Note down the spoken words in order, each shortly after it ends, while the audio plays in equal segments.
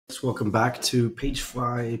Welcome back to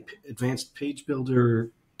PageFly Advanced Page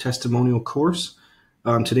Builder Testimonial course.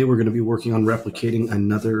 Today we're going to be working on replicating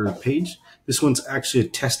another page. This one's actually a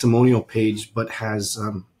testimonial page, but has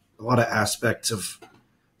a lot of aspects of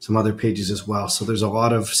some other pages as well. So there's a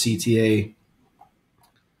lot of CTA,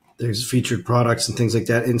 there's featured products and things like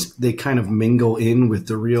that, and they kind of mingle in with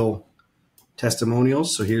the real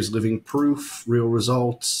testimonials. So here's living proof, real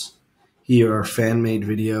results. Here are fan-made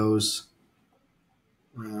videos.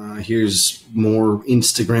 Here's more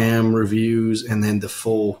Instagram reviews, and then the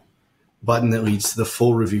full button that leads to the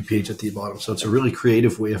full review page at the bottom. So it's a really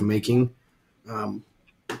creative way of making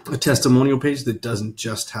a testimonial page that doesn't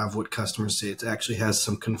just have what customers say. It actually has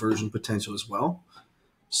some conversion potential as well.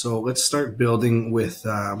 So let's start building with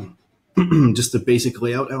just the basic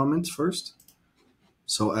layout elements first.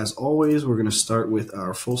 So as always, we're going to start with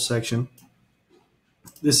our full section.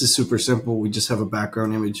 This is super simple. We just have a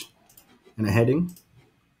background image and a heading.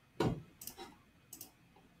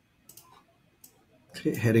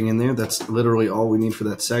 Okay, heading in there. That's literally all we need for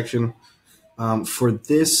that section. For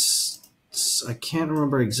this, I can't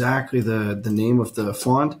remember exactly the name of the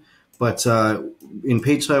font, but in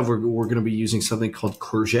PageFly, we're going to be using something called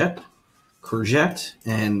Courgette,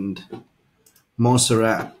 and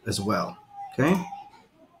Montserrat as well. Okay,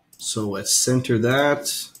 so let's center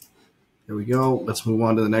that. There we go. Let's move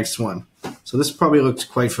on to the next one. So this probably looks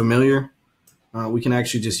quite familiar. We can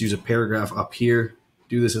actually just use a paragraph up here.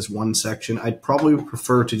 Do this as one section. I'd probably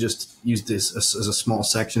prefer to just use this as a small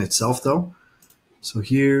section itself though. So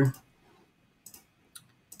here,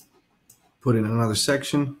 put in another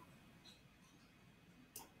section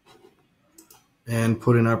and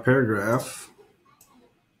put in our paragraph.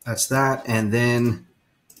 That's that. And then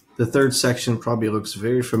the third section probably looks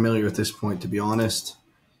very familiar at this point, to be honest.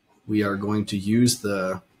 We are going to use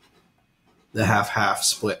the half-half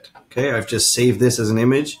split. Okay, I've just saved this as an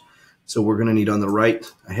image. So we're going to need on the right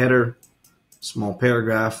a header, small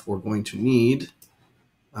paragraph. We're going to need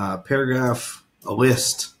a paragraph, a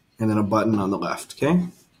list, and then a button on the left. Okay.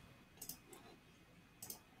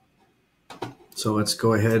 So let's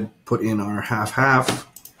go ahead, put in our half-half.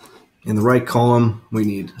 In the right column, we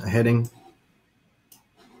need a heading,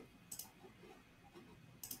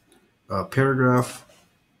 a paragraph,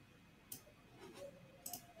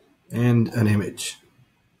 and an image.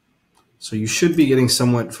 So you should be getting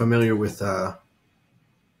somewhat familiar with how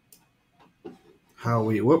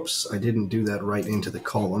we, whoops, I didn't do that right into the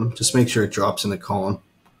column. Just make sure it drops in the column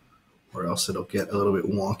or else it'll get a little bit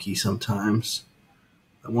wonky sometimes.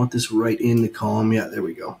 I want this right in the column. Yeah, there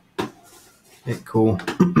we go. Okay, cool.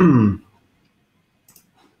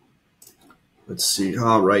 Let's see.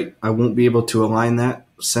 All right. I won't be able to align that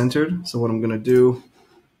centered. So what I'm going to do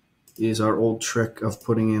is our old trick of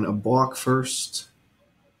putting in a block first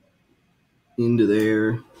into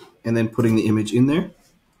there and then putting the image in there.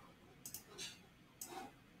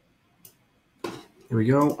 Here we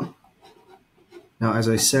go. Now, as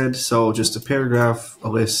I said, so just a paragraph, a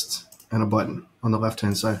list, and a button on the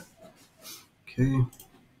left-hand side. Okay.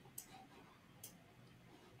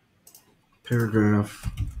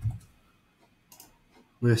 Paragraph,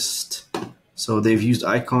 list. So they've used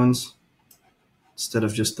icons instead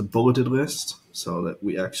of just the bulleted list, so that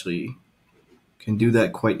we actually can do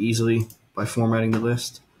that quite easily by formatting the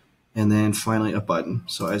list. And then finally a button.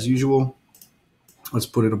 So as usual, let's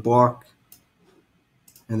put in a block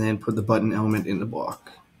and then put the button element in the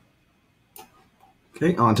block.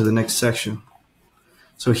 Okay, on to the next section.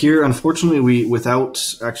 So here, unfortunately,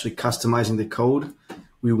 without actually customizing the code,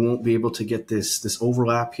 we won't be able to get this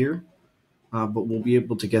overlap here, but we'll be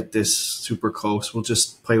able to get this super close. We'll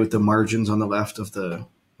just play with the margins on the left of the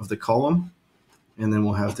column, and then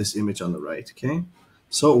we'll have this image on the right. Okay.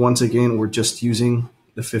 So once again, we're just using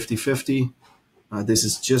the 50-50. This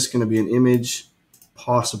is just going to be an image,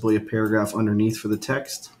 possibly a paragraph underneath for the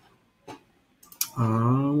text.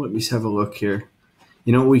 Let me have a look here.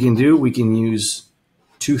 You know what we can do? We can use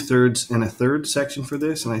 2/3 and a third section for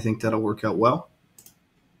this, and I think that'll work out well.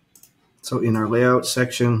 So in our layout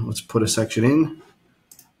section, let's put a section in.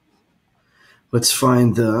 Let's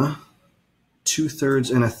find the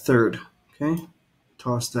 2/3 and a third. Okay,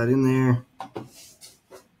 toss that in there.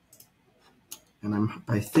 And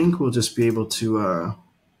I think we'll just be able to,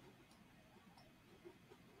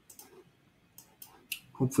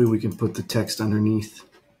 hopefully we can put the text underneath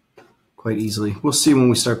quite easily. We'll see when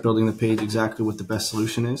we start building the page exactly what the best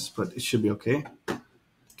solution is, but it should be okay.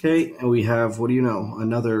 Okay, and we have, what do you know,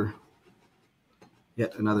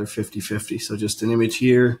 yet another 50-50. So just an image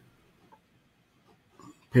here,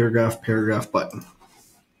 paragraph, button.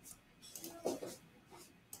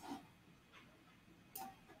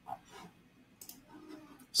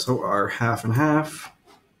 So our half and half,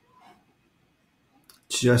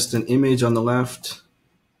 just an image on the left,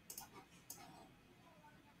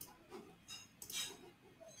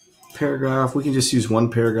 paragraph. We can just use one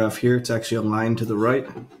paragraph here. It's actually aligned to the right,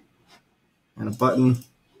 and a button,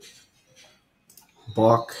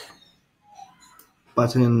 block,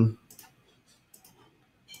 button,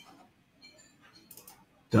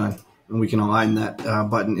 done. And we can align that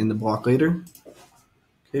button in the block later.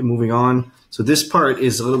 Okay, moving on. So this part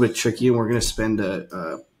is a little bit tricky, and we're going to spend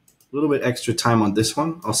a little bit extra time on this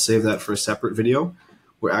one. I'll save that for a separate video.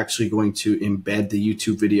 We're actually going to embed the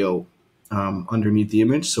YouTube video underneath the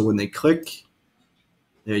image. So when they click,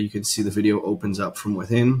 there you can see the video opens up from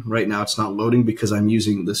within. Right now it's not loading because I'm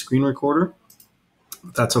using the screen recorder.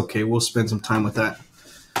 That's okay. We'll spend some time with that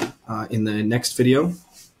in the next video.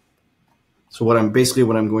 So what I'm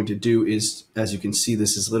going to do is, as you can see,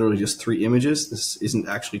 this is literally just 3 images. This isn't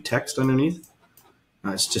actually text underneath.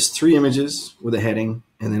 It's just 3 images with a heading,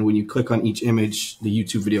 and then when you click on each image, the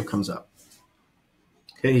YouTube video comes up.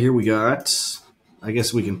 Okay, here we got, I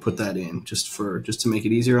guess we can put that in just to make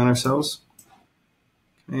it easier on ourselves.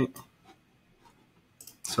 Okay.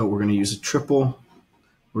 So we're going to use a triple.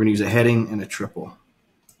 We're going to use a heading and a triple.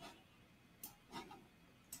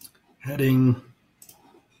 Heading.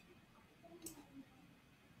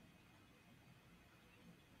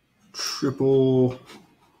 Triple.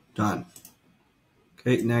 Done.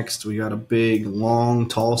 Okay, next we got a big, long,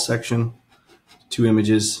 tall section. 2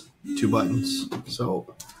 images, 2 buttons.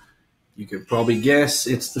 So you could probably guess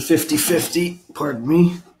it's the 50-50. Pardon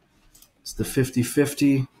me. It's the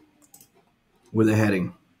 50-50 with a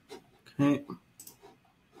heading. Okay.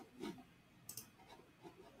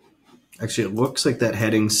 Actually, it looks like that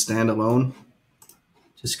heading's standalone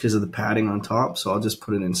just because of the padding on top. So I'll just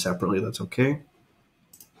put it in separately. That's okay.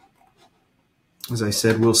 As I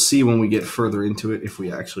said, we'll see when we get further into it if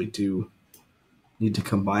we actually do need to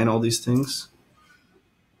combine all these things.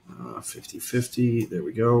 50-50. There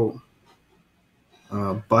we go.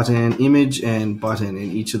 Button, image, and button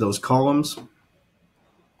in each of those columns.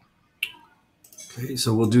 Okay,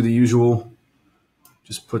 so we'll do the usual.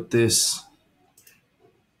 Just put this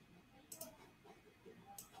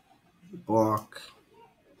block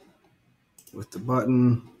with the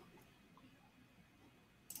button.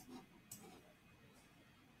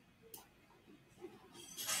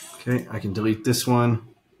 Okay, I can delete this one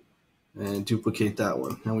and duplicate that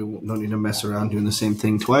one. Now we don't need to mess around doing the same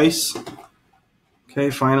thing twice.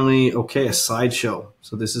 Okay, finally, okay, a slideshow.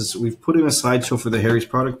 So this is, we've put in a slideshow for the Harry's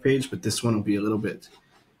product page, but this one will be a little bit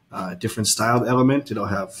different styled element. It'll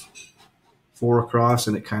have 4 across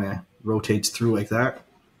and it kind of rotates through like that.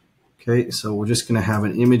 Okay, so we're just gonna have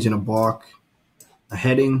an image in a block, a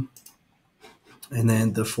heading, and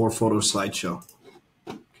then the 4 photo slideshow.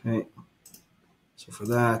 Okay, so for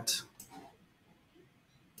that,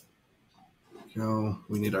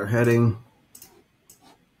 we need our heading.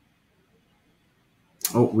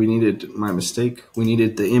 Oh, we needed, my mistake. We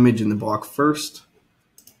needed the image in the block first.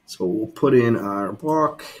 So we'll put in our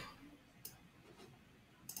block,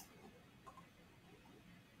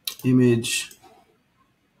 image,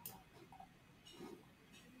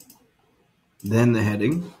 then the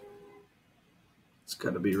heading. It's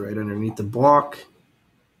got to be right underneath the block.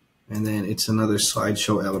 And then it's another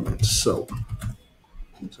slideshow element. So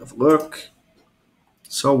let's have a look.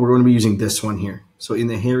 So we're going to be using this one here. So in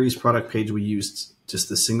the Harry's product page, we used just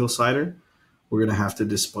the single slider. We're going to have to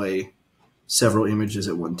display several images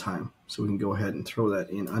at one time. So we can go ahead and throw that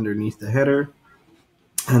in underneath the header,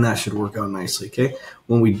 and that should work out nicely. Okay.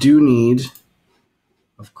 When we do need,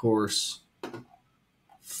 of course,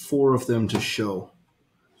 4 of them to show.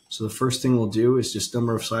 So the first thing we'll do is just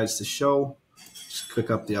number of slides to show. Just click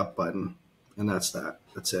up the up button, and that's that.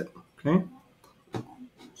 That's it. Okay.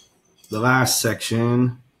 The last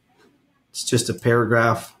section, it's just a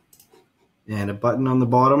paragraph and a button on the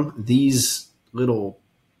bottom. These little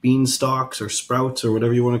beanstalks or sprouts or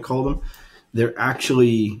whatever you want to call them, they're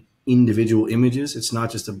actually individual images. It's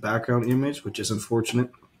not just a background image, which is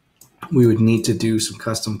unfortunate. We would need to do some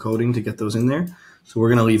custom coding to get those in there. So we're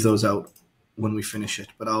going to leave those out when we finish it.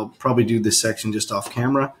 But I'll probably do this section just off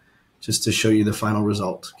camera just to show you the final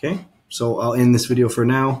result. Okay, so I'll end this video for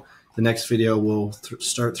now. The next video, we'll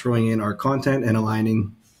start throwing in our content and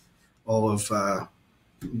aligning all of,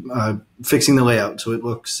 fixing the layout so it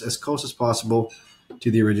looks as close as possible to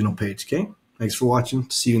the original page. Okay, thanks for watching.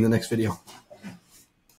 See you in the next video.